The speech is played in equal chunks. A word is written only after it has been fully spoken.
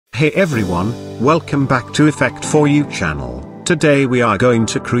Hey everyone, welcome back to Effect For You channel. Today we are going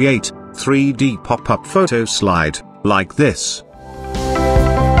to create 3D pop-up photo slide, like this.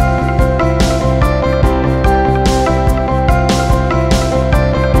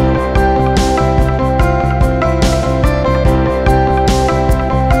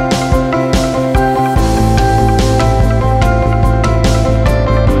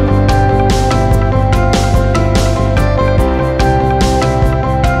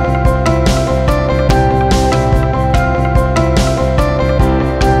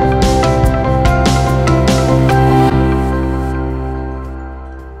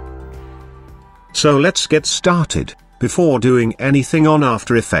 So let's get started. Before doing anything on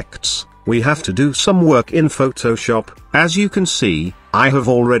After Effects, we have to do some work in Photoshop. As you can see, I have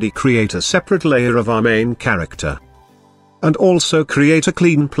already created a separate layer of our main character. And also create a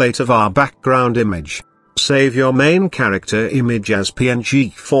clean plate of our background image. Save your main character image as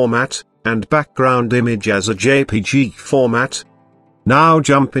PNG format, and background image as a JPG format. Now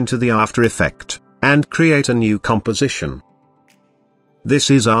jump into the After Effect, and create a new composition.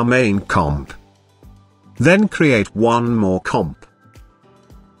 This is our main comp. Then create one more comp.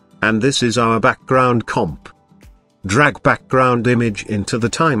 And this is our background comp. Drag background image into the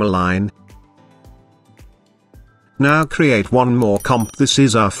timeline. Now create one more comp. This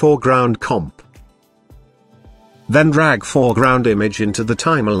is our foreground comp. Then drag foreground image into the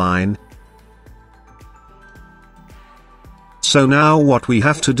timeline. So now what we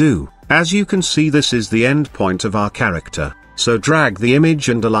have to do, as you can see, this is the end point of our character, so drag the image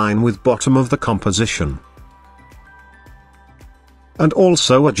and align with bottom of the composition. And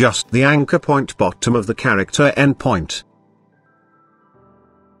also adjust the anchor point bottom of the character endpoint.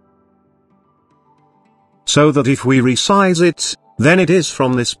 So that if we resize it, then it is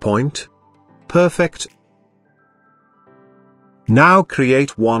from this point. Perfect. Now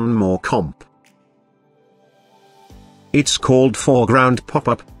create one more comp. It's called Foreground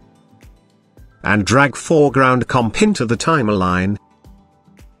Pop-Up. And drag foreground comp into the timeline.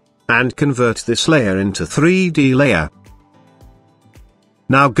 And convert this layer into 3D layer.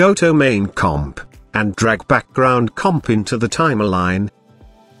 Now go to main comp, and drag background comp into the timeline.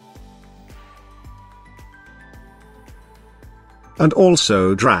 And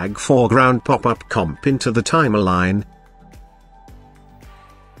also drag foreground pop-up comp into the timeline.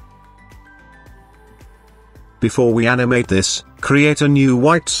 Before we animate this, create a new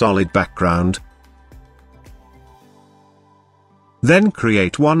white solid background. Then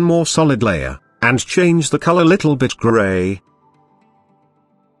create one more solid layer, and change the color little bit gray.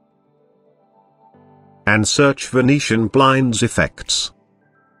 And search Venetian blinds effects.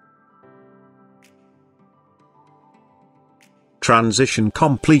 Transition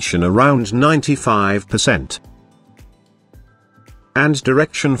completion around 95%. And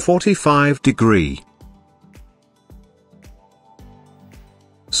direction 45 degree.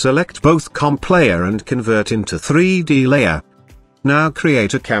 Select both comp layer and convert into 3D layer. Now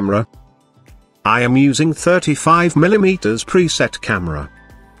create a camera. I am using 35mm preset camera.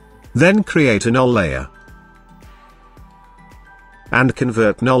 Then create a null layer. And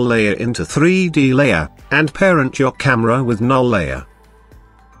convert null layer into 3D layer, and parent your camera with null layer.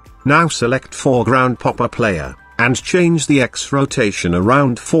 Now select foreground pop-up layer, and change the X rotation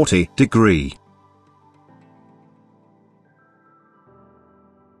around 40 degree.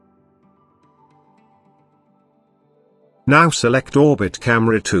 Now select Orbit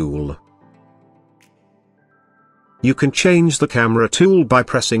Camera Tool. You can change the camera tool by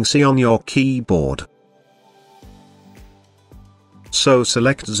pressing C on your keyboard. So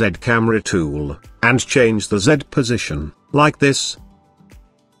select Z camera tool, and change the Z position, like this.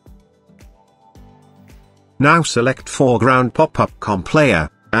 Now select foreground pop-up comp layer,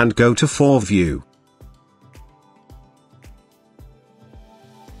 and go to View.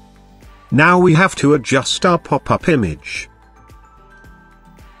 Now we have to adjust our pop-up image.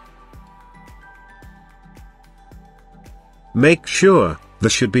 Make sure there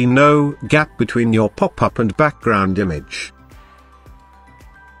should be no gap between your pop-up and background image.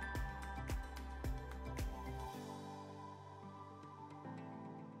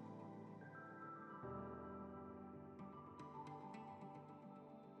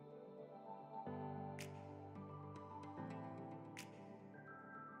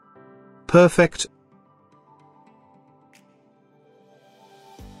 Perfect.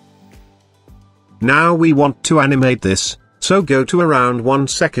 Now we want to animate this, so go to around 1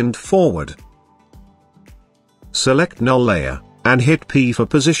 second forward. Select null layer, and hit P for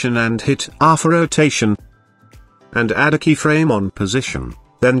position and hit R for rotation. And add a keyframe on position,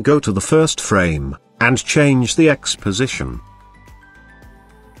 then go to the first frame, and change the X position.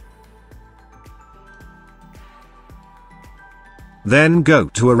 Then go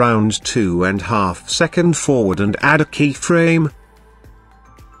to around 2.5 seconds forward and add a keyframe.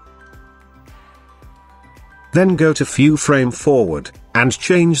 Then go to few frame forward, and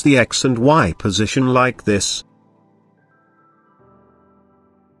change the X and Y position like this.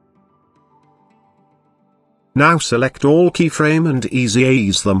 Now select all keyframe and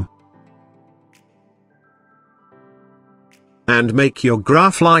ease them. And make your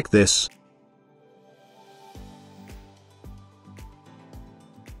graph like this.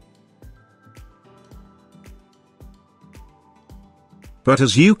 But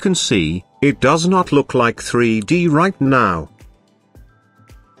as you can see, it does not look like 3D right now.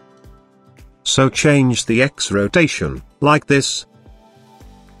 So change the X rotation, like this.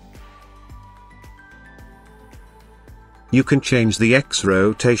 You can change the X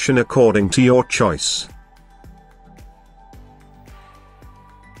rotation according to your choice.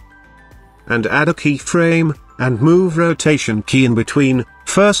 And add a keyframe, and move rotation key in between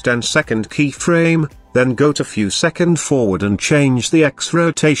first and second keyframe, then go to few seconds forward and change the X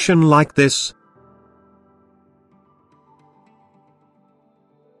rotation like this.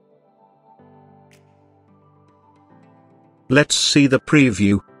 Let's see the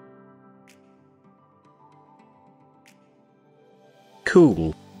preview.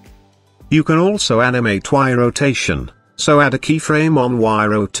 Cool. You can also animate Y rotation, so add a keyframe on Y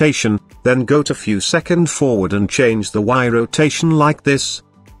rotation, then go to few seconds forward and change the Y rotation like this.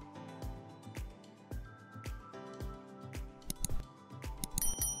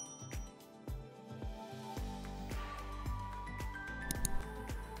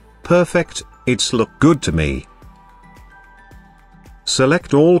 Perfect, it's look good to me.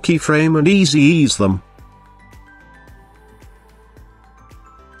 Select all keyframe and ease them.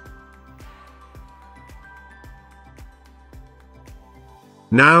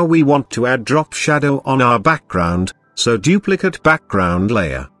 Now we want to add drop shadow on our background, so duplicate background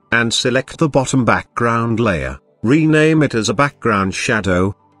layer, and select the bottom background layer, rename it as a background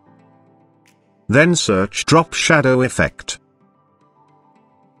shadow. Then search drop shadow effect.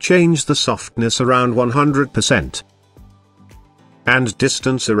 Change the softness around 100%. And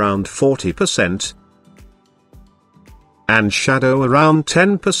distance around 40%. And shadow around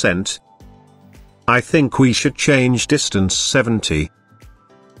 10%. I think we should change distance 70.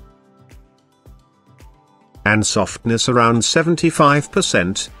 And softness around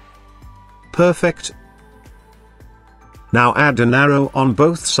 75%. Perfect. Now add an arrow on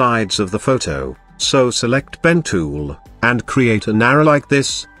both sides of the photo, so select pen tool, and create an arrow like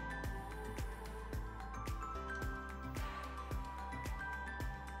this.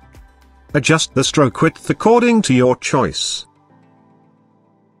 Adjust the stroke width according to your choice.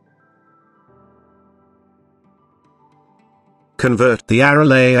 Convert the arrow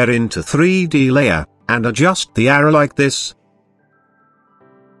layer into 3D layer, and adjust the arrow like this.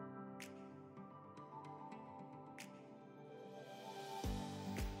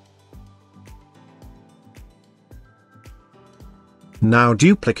 Now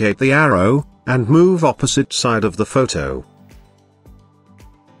duplicate the arrow, and move opposite side of the photo.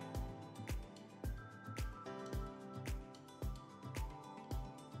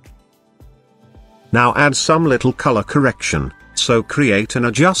 Now add some little color correction, so create an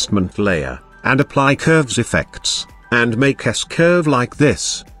adjustment layer, and apply curves effects, and make S-curve like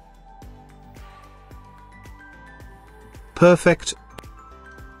this. Perfect.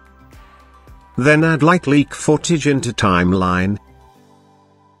 Then add light leak footage into timeline.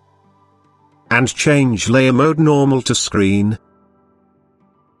 And change layer mode normal to screen.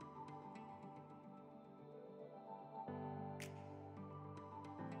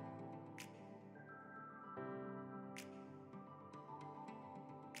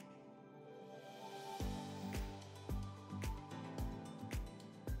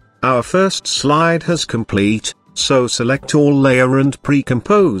 Our first slide has complete, so select all layer and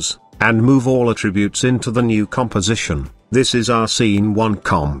pre-compose, and move all attributes into the new composition. This is our scene 1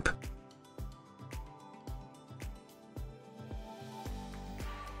 comp.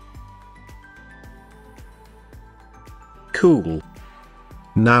 Cool.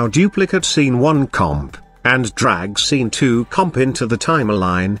 Now duplicate scene 1 comp, and drag scene 2 comp into the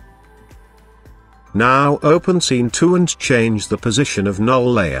timeline. Now open scene 2 and change the position of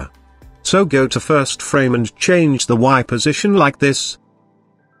null layer. So go to first frame and change the Y position like this.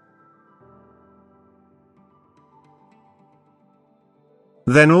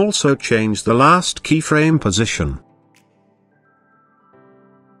 Then also change the last keyframe position.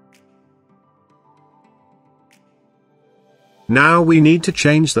 Now we need to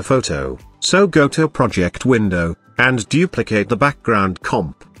change the photo, so go to project window, and duplicate the background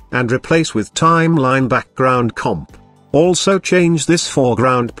comp, and replace with timeline background comp. Also change this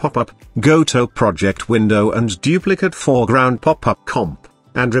foreground pop-up, go to project window and duplicate foreground pop-up comp,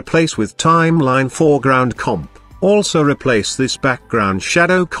 and replace with timeline foreground comp. Also replace this background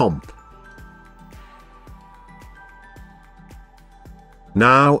shadow comp.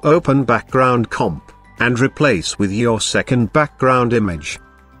 Now open background comp, and replace with your second background image.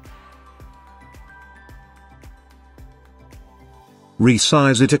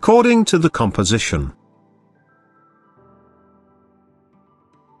 Resize it according to the composition.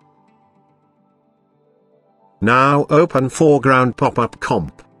 Now open foreground pop-up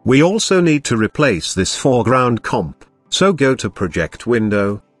comp. We also need to replace this foreground comp, so go to project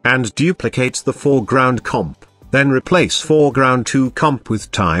window, and duplicate the foreground comp, then replace foreground 2 comp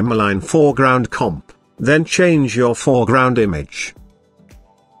with timeline foreground comp, then change your foreground image.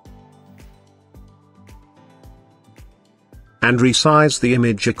 And resize the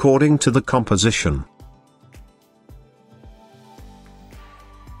image according to the composition.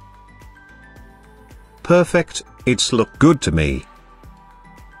 Perfect, it's look good to me.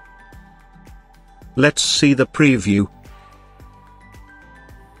 Let's see the preview.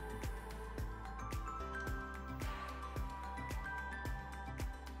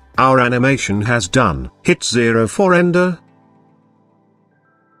 Our animation has done. Hit 0 for render.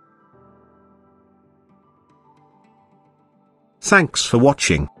 Thanks for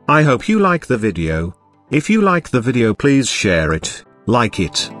watching. I hope you like the video. If you like the video, please share it, like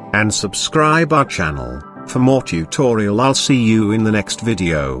it, and subscribe our channel. For more tutorial, I'll see you in the next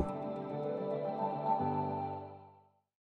video.